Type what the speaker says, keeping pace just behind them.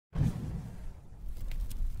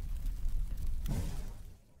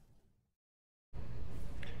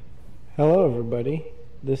Hello everybody,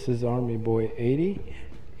 this is Army Boy 80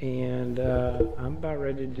 and I'm about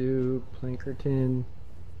ready to do Plankerton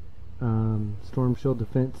Storm Shield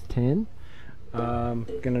Defense 10.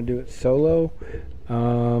 Gonna do it solo,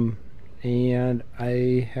 and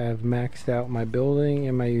I have maxed out my building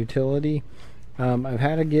and my utility. I've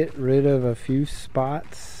had to get rid of a few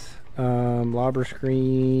spots, lobber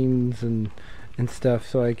screens and stuff,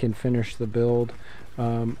 so I can finish the build.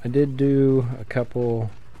 I did do a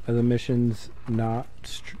couple of the missions not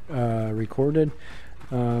recorded,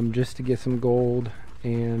 just to get some gold,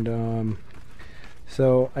 and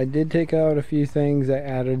so I did take out a few things. I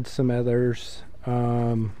added some others,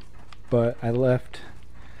 but I left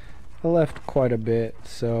quite a bit,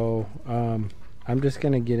 so I'm just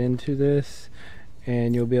gonna get into this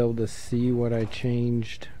and you'll be able to see what I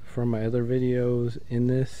changed from my other videos in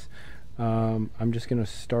this. I'm just gonna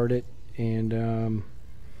start it and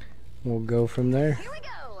we'll go from there. Here we go.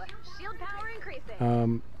 Shield power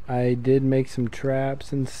increasing. I did make some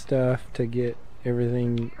traps and stuff to get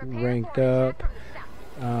everything ranked up.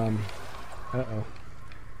 Uh-oh.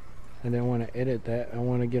 I didn't want to edit that. I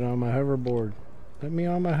want to get on my hoverboard. Let me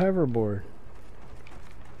on my hoverboard.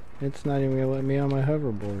 It's not even going to let me on my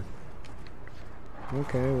hoverboard.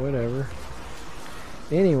 Okay, whatever.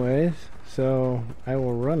 Anyways, so I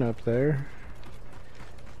will run up there.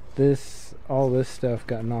 All this stuff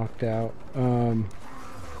got knocked out.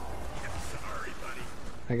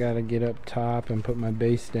 I gotta get up top and put my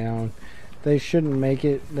base down. They shouldn't make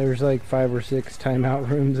it. There's like 5 or 6 timeout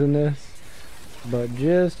rooms in this, but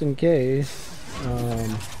just in case,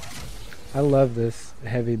 I love this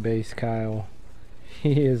heavy base Kyle.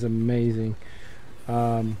 He is amazing.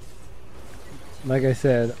 Like I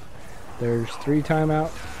said, there's 4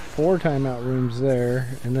 timeout rooms there,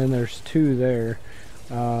 and then there's 2 there.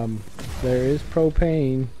 There is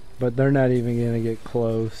propane, but they're not even gonna get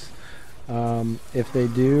close. If they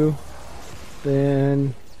do,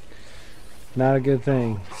 then not a good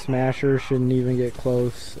thing. Smasher shouldn't even get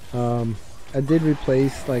close. I did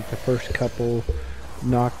replace like the first couple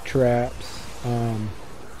knock traps.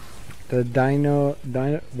 The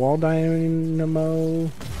wall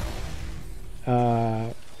dynamo,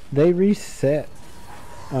 they reset.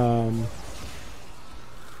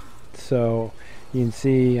 So you can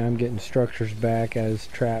see I'm getting structures back as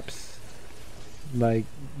traps like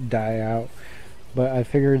die out, but I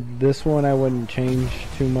figured this one I wouldn't change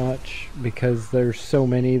too much because there's so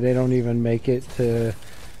many they don't even make it to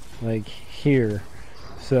like here.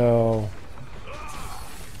 So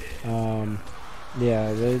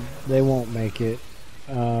yeah, they won't make it.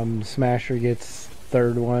 Smasher gets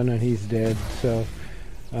 3rd one and he's dead, so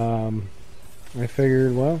I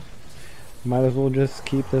figured, well, might as well just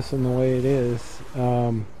keep this in the way it is.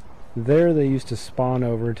 There they used to spawn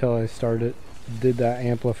over until I did that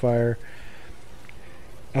amplifier.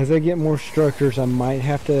 As I get more structures, I might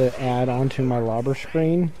have to add onto my lobber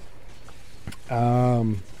screen,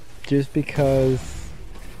 just because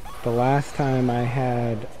the last time I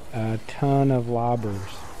had a ton of lobbers,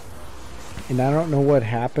 and I don't know what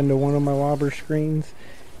happened to one of my lobber screens.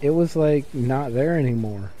 It was like not there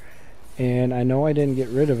anymore, and I know I didn't get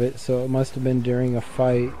rid of it, so it must have been during a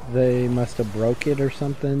fight. They must have broke it or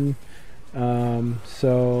something.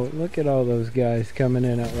 So look at all those guys coming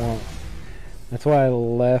in at once. That's why I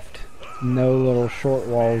left no little short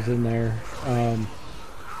walls in there.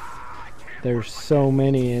 There's so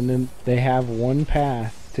many, and then they have one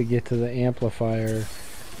path to get to the amplifier,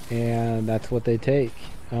 and that's what they take.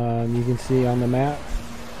 You can see on the map,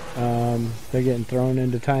 they're getting thrown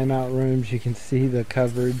into timeout rooms. You can see the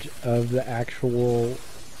coverage of the actual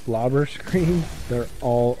lobber screen. They're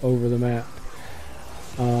all over the map.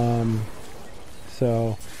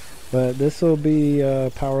 But this will be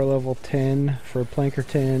power level 10 for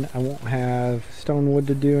Plankerton. I won't have stone wood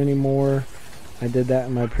to do anymore. I did that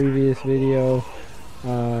in my previous video.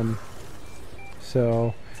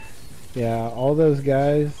 So yeah, all those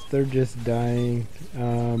guys, they're just dying.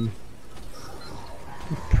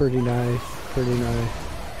 Pretty nice.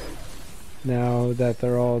 Now that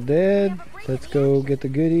they're all dead, let's go get the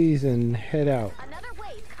goodies and head out.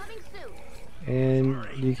 And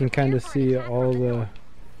you can kind of see all the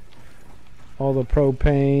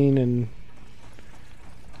propane and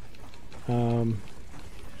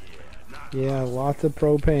yeah, lots of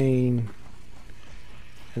propane,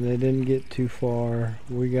 and they didn't get too far.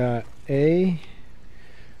 We got oh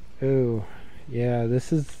yeah,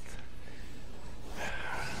 this is,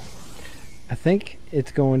 I think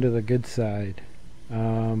it's going to the good side.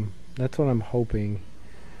 That's what I'm hoping,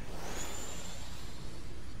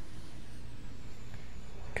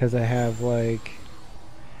 because I have like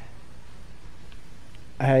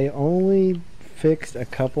I only fixed a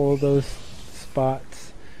couple of those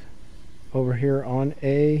spots over here on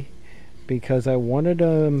A because I wanted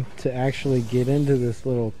them to actually get into this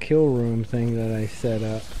little kill room thing that I set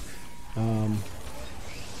up.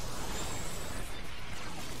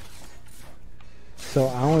 So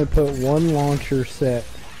I only put one launcher set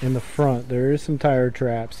in the front. There is some tire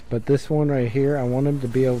traps, but this one right here, I want them to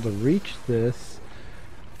be able to reach this,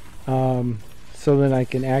 so that I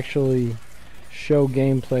can actually show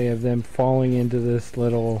gameplay of them falling into this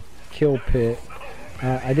little kill pit.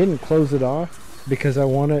 I didn't close it off because I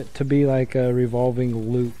want it to be like a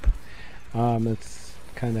revolving loop. That's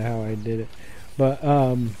kind of how I did it. But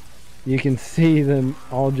you can see them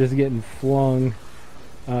all just getting flung.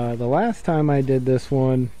 The last time I did this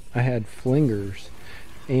one, I had flingers,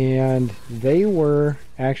 and they were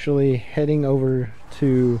actually heading over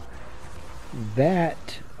to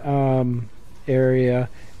that area,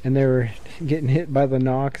 and they were getting hit by the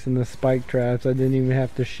knocks and the spike traps. I didn't even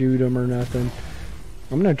have to shoot them or nothing.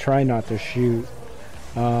 I'm gonna try not to shoot,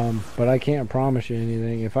 but I can't promise you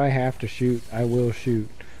anything. If I have to shoot, I will shoot.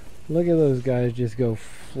 Look at those guys just go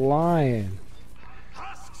flying.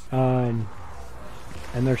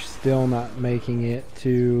 And they're still not making it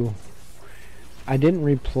to... I didn't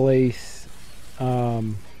replace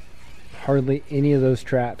hardly any of those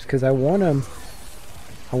traps because I want them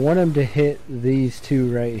to hit these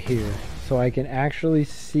two right here, so I can actually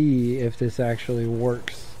see if this actually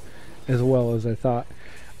works as well as I thought.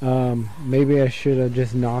 Maybe I should have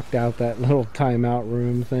just knocked out that little timeout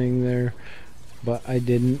room thing there, but I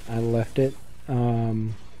didn't. I left it.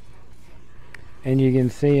 And you can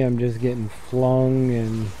see I'm just getting flung,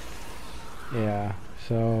 and yeah,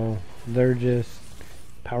 so they're just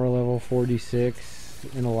power level 46,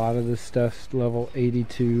 and a lot of this stuff's level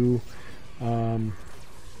 82.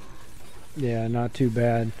 Yeah, not too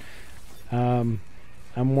bad. I'm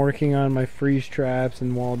working on my freeze traps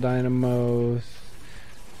and wall dynamos,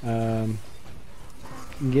 getting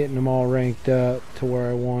them all ranked up to where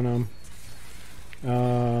I want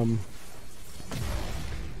them.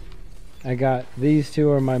 I got these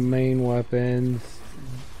two are my main weapons.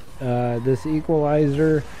 This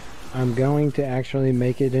equalizer, I'm going to actually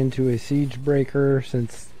make it into a siege breaker,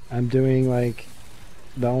 since I'm doing like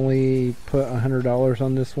the only put $100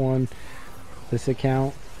 on this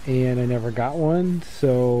account, and I never got one,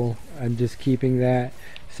 so I'm just keeping that.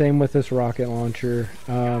 Same with this rocket launcher.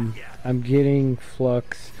 I'm getting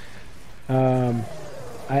flux. I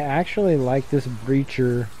actually like this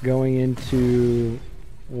breacher going into...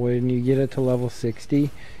 When you get it to level 60,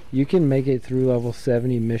 you can make it through level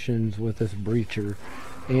 70 missions with this breacher.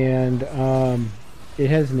 And it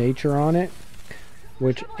has nature on it,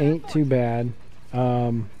 which ain't too bad.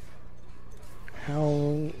 How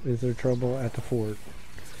is there trouble at the fort?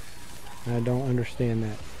 I don't understand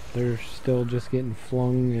that. They're still just getting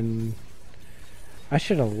flung, and I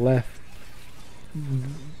should have left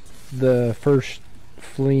the first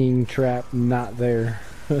fleeing trap not there.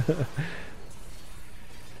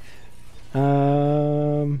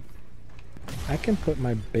 I can put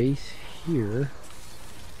my base here,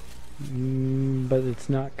 but it's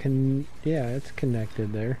not yeah, it's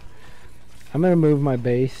connected there. I'm gonna move my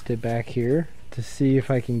base to back here to see if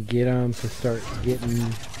I can get them to start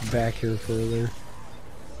getting back here further.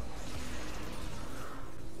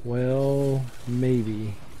 Well,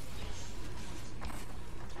 maybe.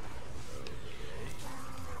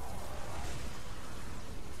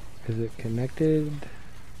 Is it connected?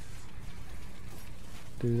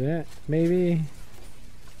 Do that, maybe.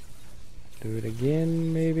 Do it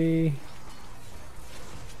again, maybe.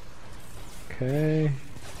 Okay.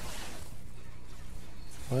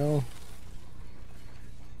 Well,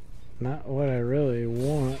 not what I really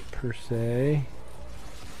want per se.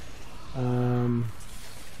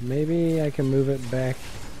 Maybe I can move it back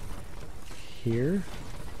here.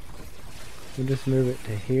 We'll just move it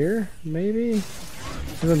to here, maybe.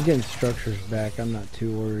 If I'm getting structures back, I'm not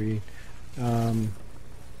too worried.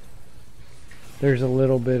 There's a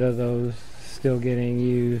little bit of those still getting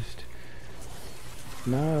used.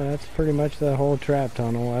 No, that's pretty much the whole trap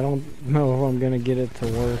tunnel. I don't know if I'm gonna get it to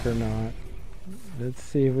work or not. Let's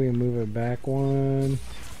see if we can move it back one.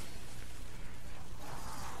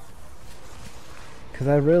 Because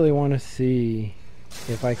I really want to see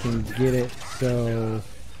if I can get it so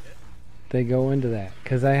they go into that.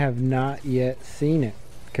 Because I have not yet seen it.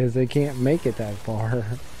 Because they can't make it that far.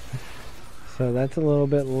 So that's a little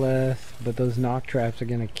bit less, but those knock traps are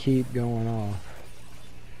going to keep going off.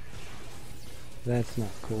 That's not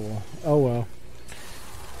cool. Oh well.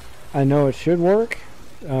 I know it should work,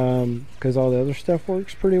 because all the other stuff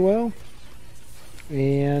works pretty well.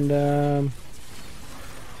 And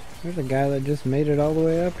There's a guy that just made it all the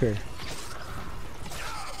way up here.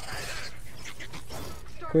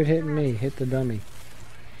 Quit hitting me. Hit the dummy.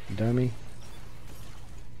 Dummy.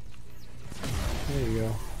 There you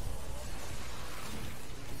go.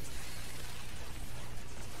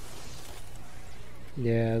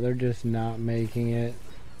 Yeah, they're just not making it.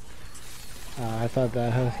 I thought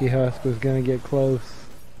that Husky Husk was going to get close.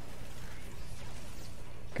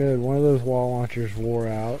 Good, one of those wall launchers wore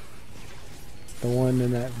out. The one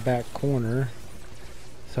in that back corner.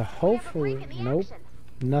 So hopefully, nope,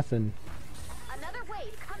 nothing. Another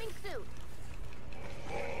wave coming soon.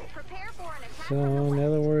 Prepare for an attack. So in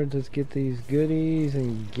other words, let's get these goodies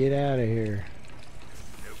and get out of here.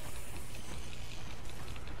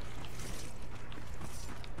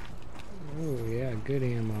 Oh yeah, good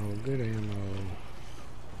ammo, good ammo.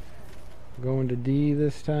 Going to D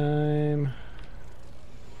this time.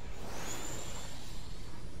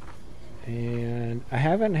 And I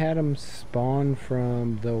haven't had them spawn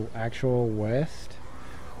from the actual west,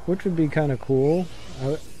 which would be kind of cool.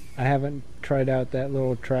 I haven't tried out that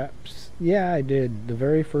little traps. Yeah, I did the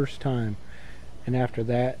very first time. And after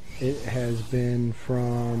that, it has been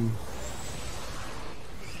from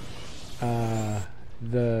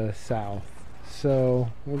the south.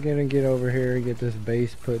 So we're gonna get over here and get this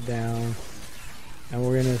base put down, and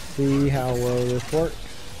we're gonna see how well this works.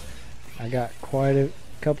 I got quite a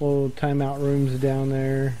couple timeout rooms down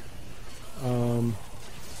there. Oh,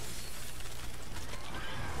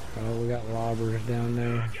 we got lobbers down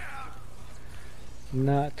there.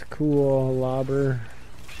 Not cool, lobber.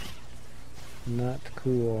 Not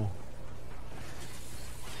cool.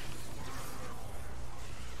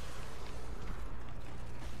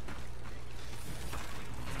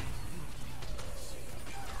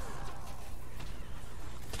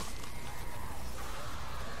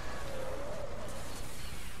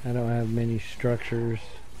 I don't have many structures.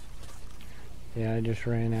 Yeah, I just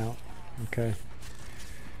ran out. Okay.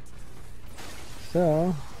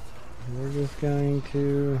 So, we're just going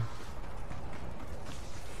to...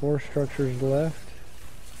 4 structures left.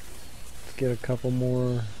 Let's get a couple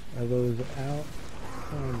more of those out.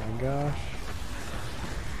 Oh my gosh.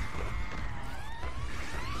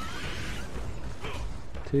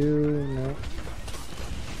 Two, no.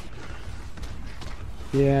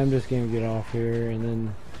 Yeah, I'm just gonna get off here, and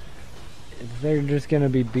then they're just gonna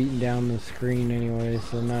be beating down the screen anyway,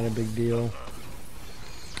 so not a big deal.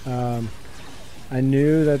 I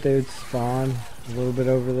knew that they would spawn a little bit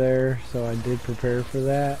over there, so I did prepare for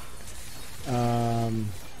that.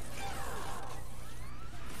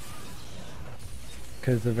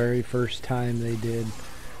 Because the very first time they did.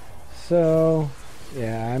 So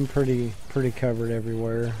yeah, I'm pretty covered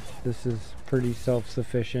everywhere. This is pretty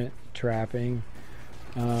self-sufficient trapping.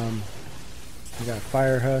 I got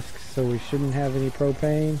fire husks, so we shouldn't have any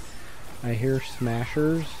propane. I hear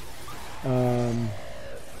smashers.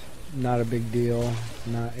 Not a big deal.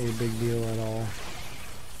 Not a big deal at all.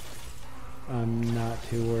 I'm not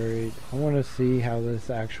too worried. I want to see how this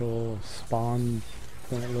actual spawn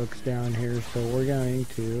point looks down here, so we're going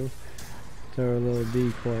to throw a little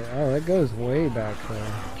decoy. Oh, it goes way back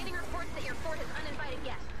there. Getting reports that your fort has uninvited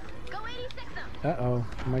guests. Go 86 them. Uh-oh,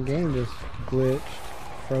 my game just glitched.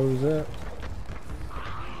 Froze up.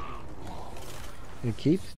 It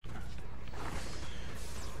keeps...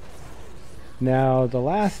 Now, the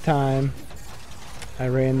last time I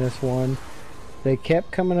ran this one, they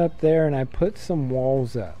kept coming up there and I put some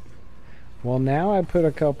walls up. Well, now I put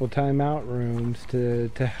a couple timeout rooms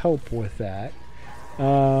to help with that.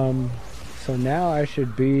 So now I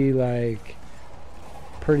should be like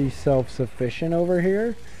pretty self-sufficient over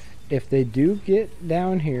here. If they do get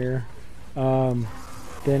down here, then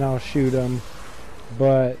I'll shoot them.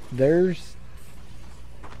 But there's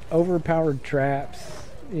overpowered traps,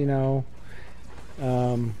 you know.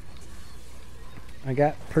 I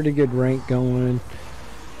got pretty good rank going,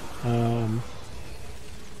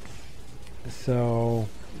 so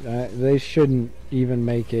they shouldn't even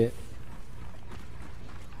make it.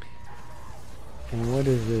 And what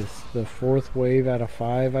is this? The 4th wave out of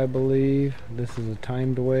 5, I believe. This is a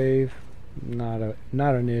timed wave. Not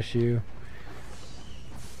an issue.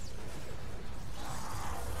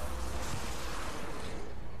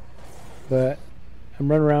 But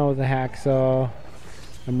I'm running around with a hacksaw.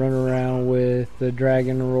 I'm running around with the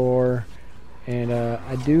Dragon Roar, and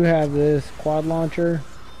I do have this quad launcher.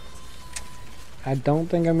 I don't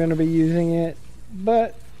think I'm going to be using it,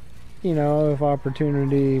 but you know, if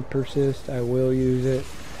opportunity persists, I will use it.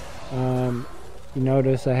 You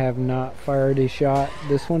notice I have not fired a shot.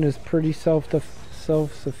 This one is pretty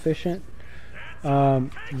self-sufficient.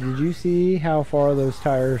 Did you see how far those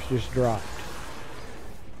tires just dropped?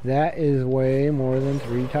 That is way more than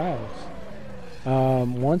 3 tiles.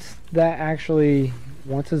 Once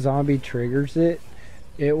a zombie triggers it,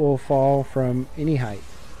 it will fall from any height.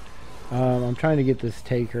 I'm trying to get this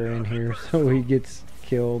taker in here so he gets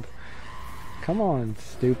killed. Come on,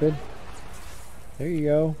 stupid. There you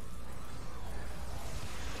go.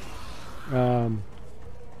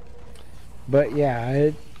 But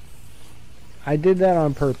yeah, I did that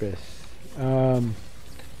on purpose. You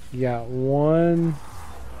got 1,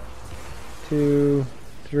 2,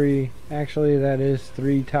 3. Actually, that is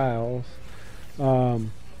 3 tiles. But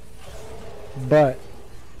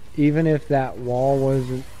even if that wall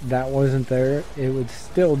wasn't there, it would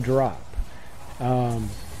still drop.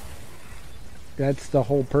 That's the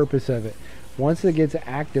whole purpose of it. Once it gets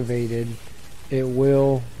activated, it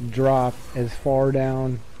will drop as far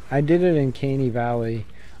down. I did it in Caney Valley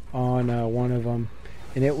on one of them,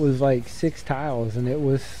 and it was like 6 tiles, and it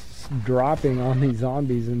was dropping on these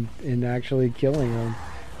zombies and actually killing them.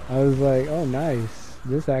 I was like, oh nice,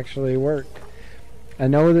 this actually worked. I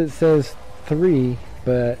know that it says 3,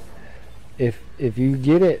 but if you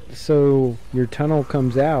get it so your tunnel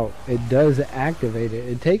comes out, it does activate it.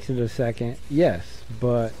 It takes it a second, yes,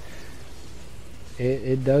 but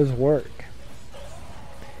it does work.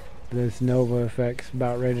 This Nova effect's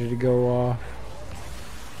about ready to go off.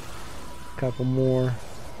 Couple more.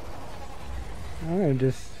 I'm gonna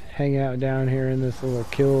just hang out down here in this little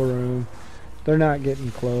kill room. They're not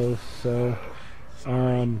getting close, so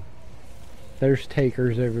there's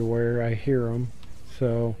takers everywhere. I hear them,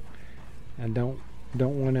 so I don't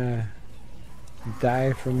want to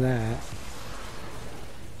die from that.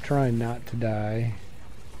 Trying not to die.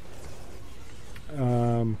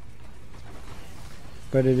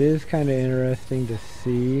 But it is kind of interesting to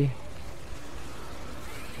see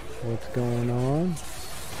what's going on.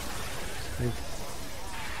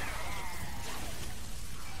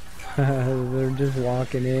 They're just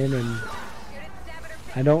walking in, and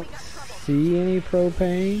I don't see any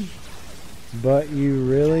propane, but you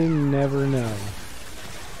really never know.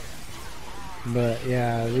 But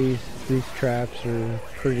yeah, these traps are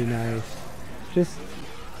pretty nice. Just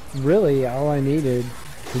really all I needed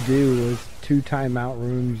to do was 2 timeout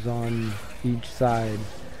rooms on each side,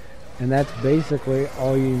 and that's basically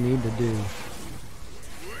all you need to do.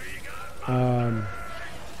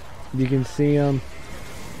 You can see them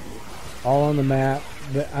all on the map,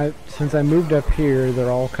 but since I moved up here,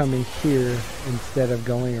 they're all coming here instead of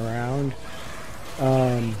going around.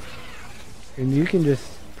 And you can just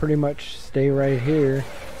pretty much stay right here,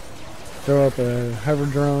 throw up a hover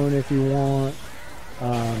drone if you want,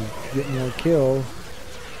 get more kills,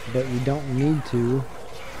 but you don't need to.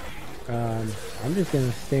 I'm just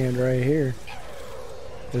gonna stand right here.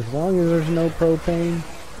 As long as there's no propane,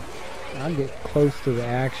 I'll get close to the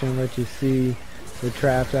action, let you see the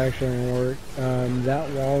traps actually work. That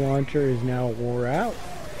wall launcher is now wore out,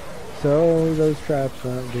 so those traps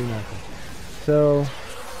won't do nothing. So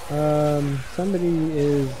somebody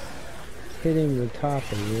is hitting the top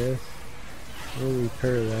of this. We'll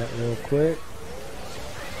repair that real quick.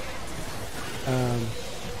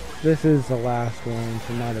 This is the last one,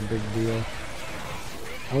 so not a big deal.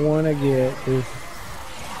 I want to get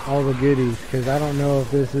all the goodies, because I don't know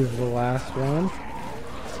if this is the last one.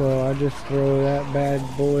 So I just throw that bad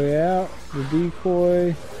boy out, the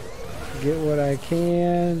decoy, get what I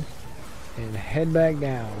can, and head back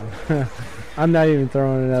down. I'm not even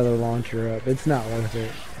throwing another launcher up. It's not worth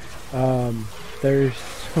it. I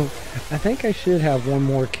think I should have one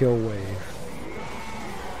more kill wave.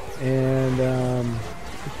 And I'm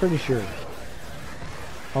pretty sure.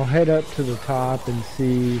 I'll head up to the top and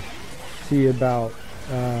see about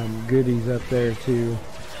goodies up there too.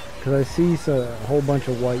 Because I see a whole bunch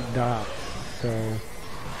of white dots, so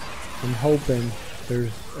I'm hoping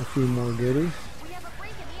there's a few more goodies. We have a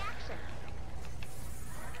break in the action.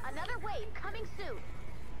 Another wave coming soon.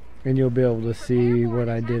 And you'll be able to see what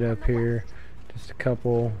I did up here. Just a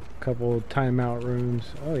couple timeout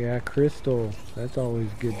rooms. Oh yeah, crystal. That's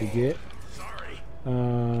always good to get.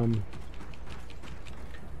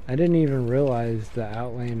 I didn't even realize the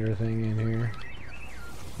Outlander thing in here.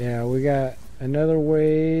 Yeah, we got another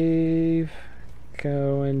wave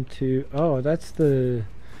going to... Oh, that's the...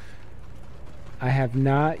 I have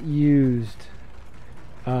not used...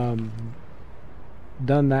 done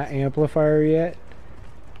that amplifier yet.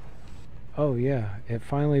 Oh yeah, it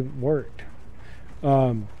finally worked.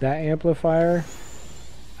 That amplifier,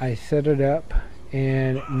 I set it up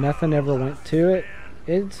and nothing ever went to it.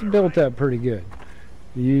 It's built up pretty good.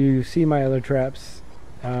 You see my other traps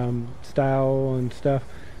style and stuff,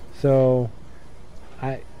 so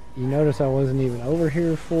you notice I wasn't even over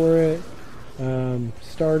here for it.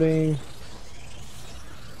 Starting.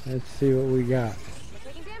 Let's see what we got.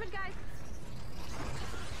 We're taking damage,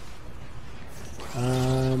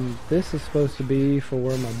 guys. This is supposed to be for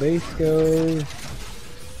where my base goes.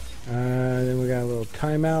 Then we got a little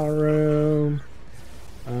timeout room.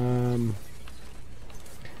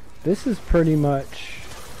 This is pretty much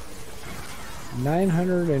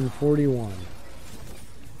 941.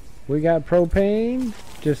 We got propane,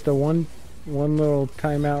 just a one little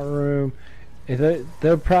timeout room.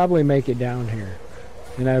 They'll probably make it down here,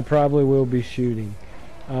 and I probably will be shooting.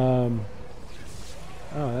 Oh,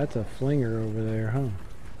 that's a flinger over there, huh?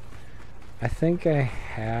 I think I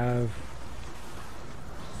have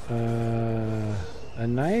a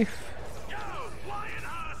knife.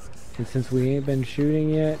 And since we ain't been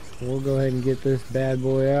shooting yet, we'll go ahead and get this bad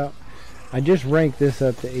boy out. I just ranked this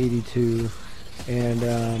up to 82, and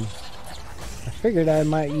I figured I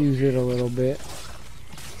might use it a little bit.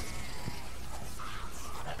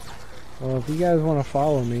 Well, if you guys want to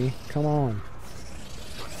follow me, come on.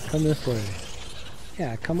 Come this way.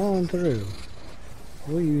 Yeah, come on through.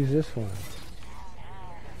 We'll use this one.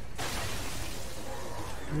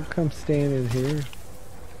 We'll come stand in here.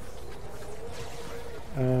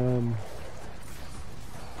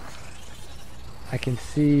 I can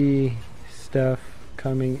see stuff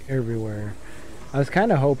coming everywhere. I was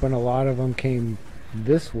kind of hoping a lot of them came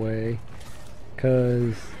this way,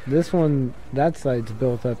 because this one, that side's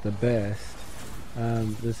built up the best.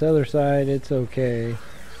 This other side, it's okay,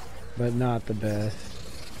 but not the best.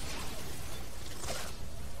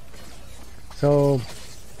 So,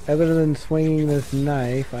 other than swinging this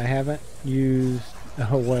knife, I haven't used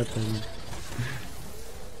a weapon.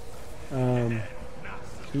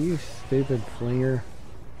 You stupid flinger.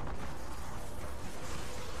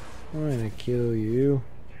 I'm gonna kill you.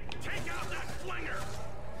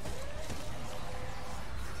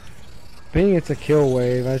 Being it's a kill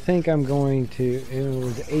wave, I think I'm going to, it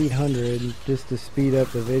was 800, just to speed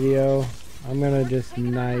up the video. I'm gonna just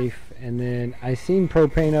knife, and then I seen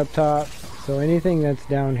propane up top, so anything that's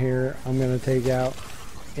down here I'm gonna take out.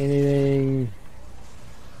 Anything,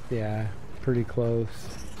 yeah, pretty close.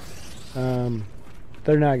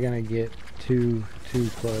 They're not gonna get too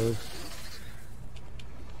close.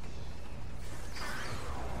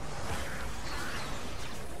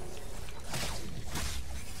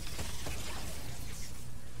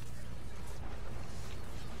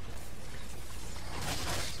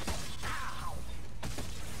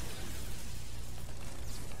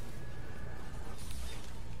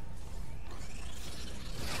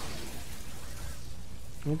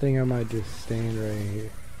 I think I might just stand right here.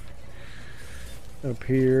 Up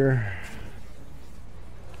here.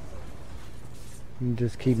 And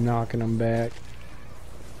just keep knocking them back.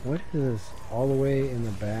 What is this all the way in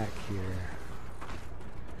the back here?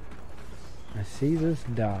 I see this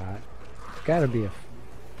dot. It's gotta be a...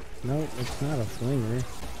 No, it's not a flinger.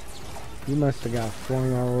 You must have got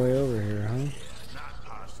flung all the way over here, huh?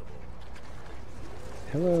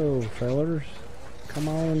 Hello, fellers. Come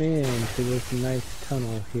on in to this nice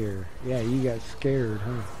tunnel here. Yeah, you got scared,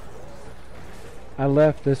 huh? I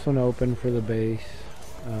left this one open for the base.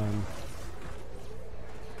 I'm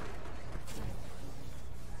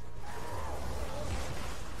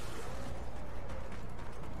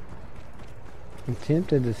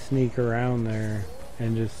tempted to sneak around there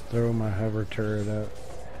and just throw my hover turret up,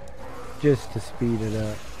 just to speed it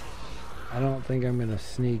up. I don't think I'm gonna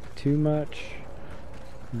sneak too much,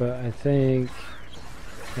 but I think,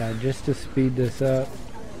 yeah, just to speed this up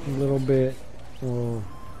a little bit, we'll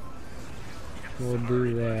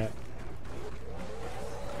do that.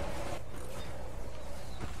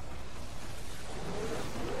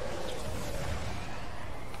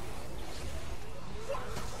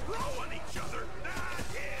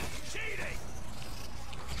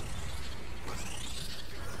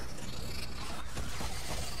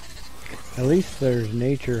 At least there's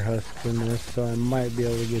nature husks in this, so I might be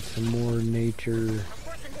able to get some more nature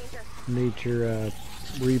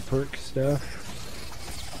reperk stuff.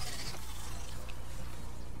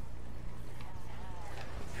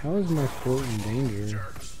 How is my fort in danger?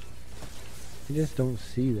 I just don't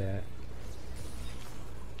see that.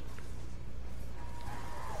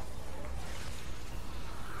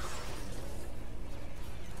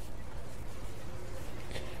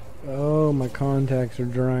 Oh, my contacts are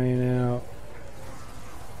drying out.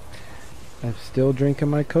 I'm still drinking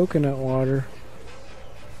my coconut water.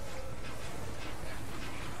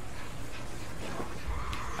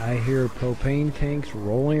 I hear propane tanks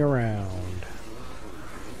rolling around.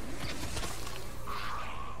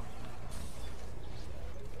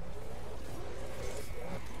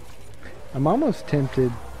 I'm almost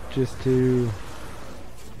tempted just to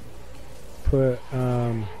put,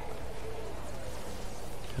 I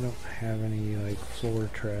don't have any like floor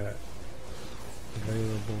trap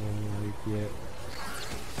available like yet.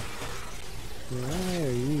 Why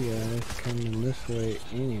are you guys coming this way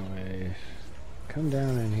anyways? Come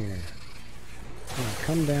down in here. Yeah,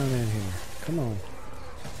 come down in here. Come on.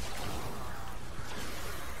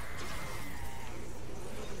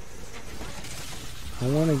 I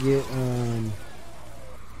want to get,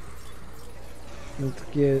 let's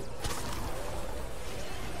get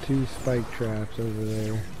 2 spike traps over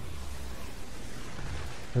there.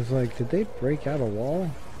 I was like, did they break out a wall?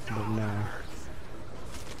 But no.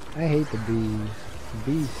 I hate the bees. The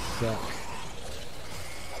bees suck.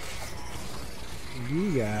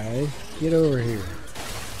 You guys, get over here.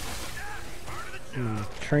 I'm gonna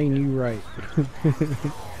train you right.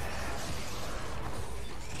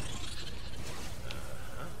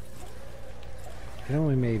 I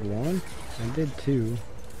only made 1? I did 2.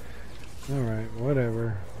 Alright,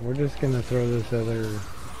 whatever. We're just gonna throw this other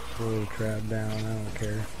little trap down. I don't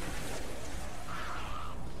care.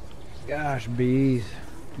 Gosh, bees.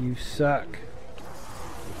 You suck.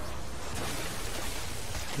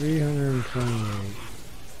 328.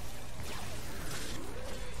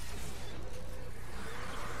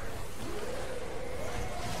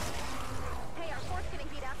 Hey, our fort's getting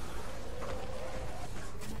beat up.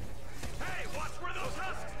 Hey, watch where those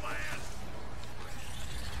husks land!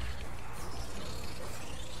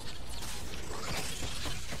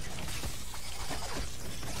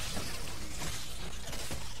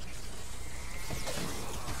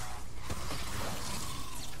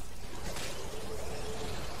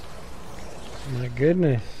 My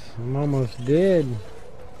goodness, I'm almost dead.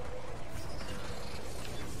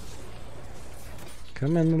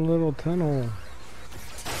 Come in the little tunnel.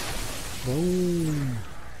 Boom.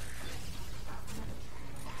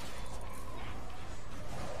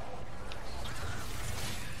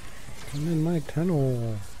 Come in my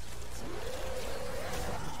tunnel.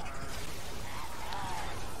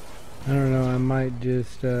 I don't know, I might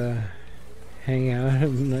just hang out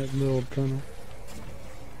in that little tunnel.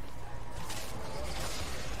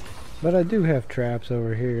 But I do have traps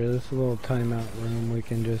over here. This is a little timeout room we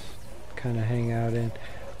can just kind of hang out in.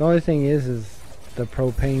 The only thing is the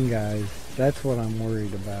propane guys. That's what I'm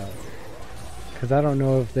worried about. Because I don't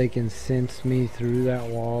know if they can sense me through that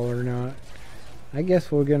wall or not. I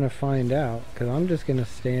guess we're going to find out. Because I'm just going to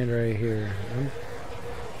stand right here.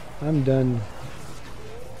 I'm done.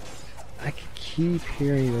 I can keep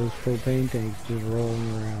hearing those propane tanks just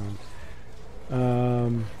rolling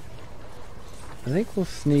around. I think we'll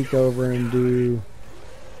sneak over and do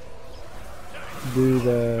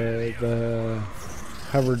the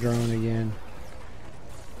hover drone again.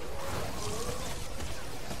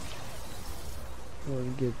 We'll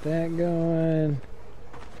get that going.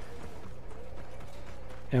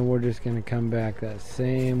 And we're just gonna come back that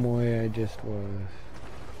same way I just was.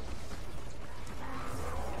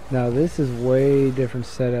 Now this is way different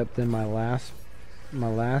setup than my last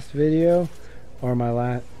video or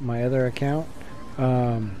my other account.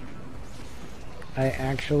 I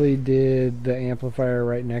actually did the amplifier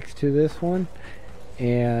right next to this one,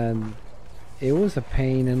 and it was a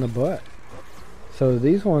pain in the butt. So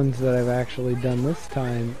these ones that I've actually done this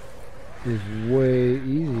time is way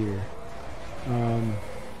easier. I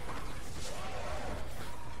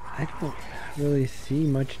don't really see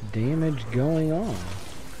much damage going on.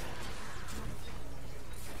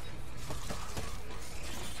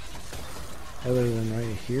 Other than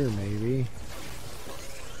right here, maybe.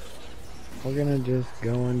 We're gonna just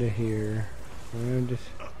go into here. We're gonna just...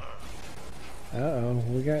 Uh-oh,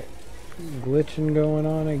 we got glitching going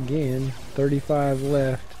on again. 35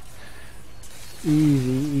 left.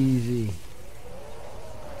 Easy, easy.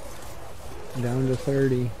 Down to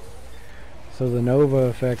 30. So the Nova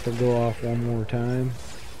effect will go off one more time.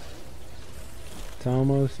 It's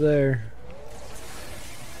almost there.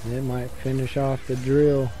 It might finish off the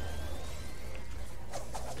drill.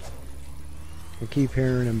 I keep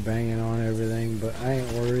hearing him banging on everything, but I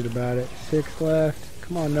ain't worried about it. 6 left.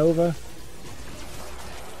 Come on, Nova.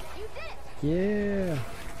 Yeah.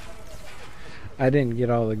 I didn't get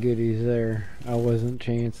all the goodies there. I wasn't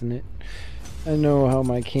chancing it. I know how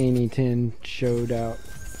my candy tin showed out,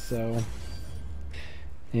 so.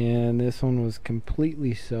 And this one was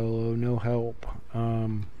completely solo, no help.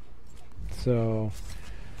 So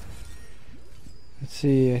let's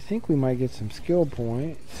see. I think we might get some skill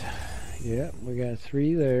points. Yep, we got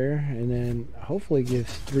 3 there, and then hopefully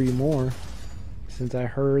gives 3 more. Since I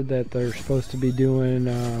heard that they're supposed to be doing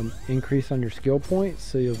increase on your skill points,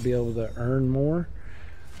 so you'll be able to earn more.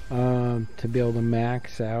 to be able to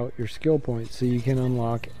max out your skill points so you can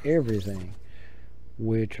unlock everything,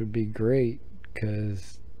 which would be great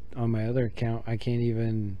because on my other account I can't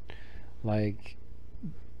even, like,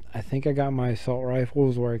 I think I got my assault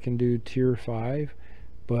rifles where I can do tier 5,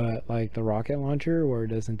 but like the rocket launcher where it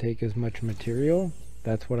doesn't take as much material,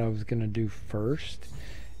 that's what I was gonna do first,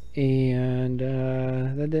 and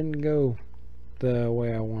that didn't go the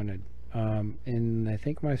way I wanted. And I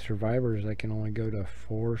think my survivors I can only go to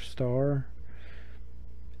 4-star,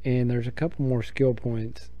 and there's a couple more skill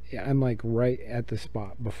points. I'm like right at the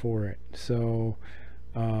spot before it, so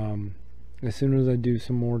as soon as I do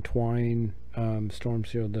some more twine storm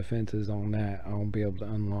shield defenses on that, I'll be able to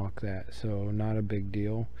unlock that, so not a big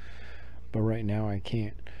deal, but right now I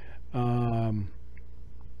can't.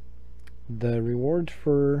 The rewards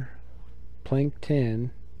for Plankerton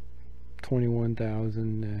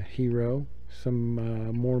 21,000 hero,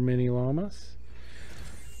 some more mini llamas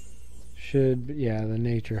should, yeah, the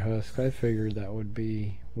nature husk, I figured that would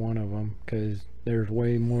be one of them because there's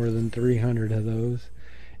way more than 300 of those.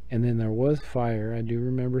 And then there was fire. I do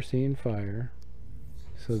remember seeing fire,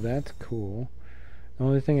 so that's cool. The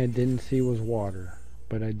only thing I didn't see was water,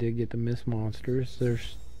 but I did get the mist monsters.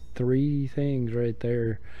 There's 3 things right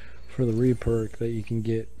there for the reperk that you can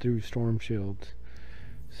get through storm shields.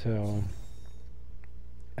 So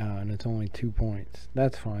and it's only 2 points.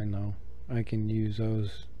 That's fine though. I can use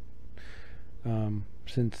those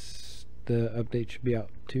since the update should be out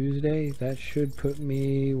Tuesday. That should put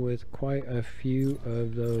me with quite a few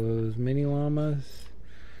of those mini llamas.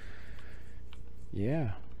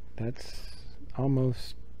 Yeah, that's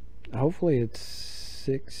almost, hopefully it's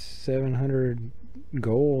 600-700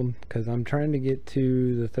 gold, because I'm trying to get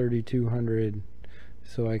to the 3200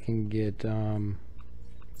 so I can get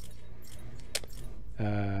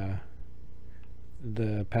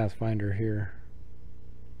the Pathfinder here.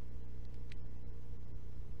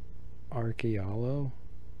 Archeolo?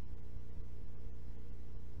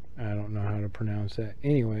 I don't know how to pronounce that.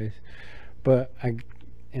 Anyways, but I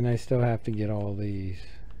still have to get all these.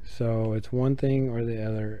 So it's one thing or the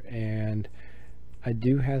other, and I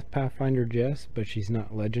do have Pathfinder Jess, but she's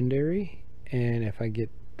not legendary. And if I get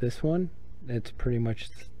this one, it's pretty much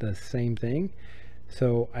the same thing.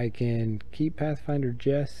 So I can keep Pathfinder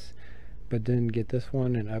Jess, but then get this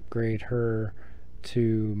one and upgrade her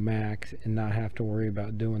to max and not have to worry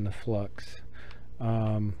about doing the flux.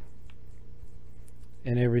 And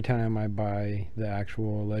every time I buy the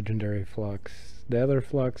actual legendary flux, the other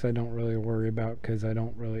flux I don't really worry about because I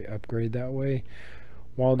don't really upgrade that way.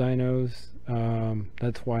 Wall dinos,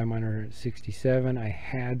 that's why mine are at 67. I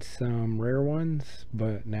had some rare ones,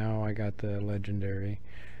 but now I got the legendary.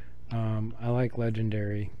 I like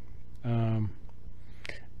legendary. I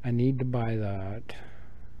need to buy that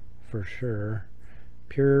for sure.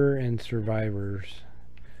 Pure and survivors,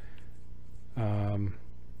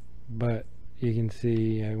 but you can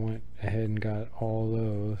see I went ahead and got all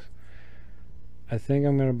those. I think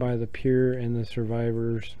I'm going to buy the pure and the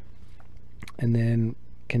survivors and then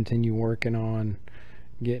continue working on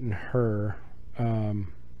getting her. So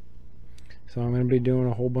I'm going to be doing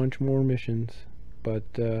a whole bunch more missions, but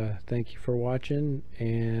thank you for watching,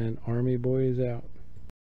 and Army Boy is out.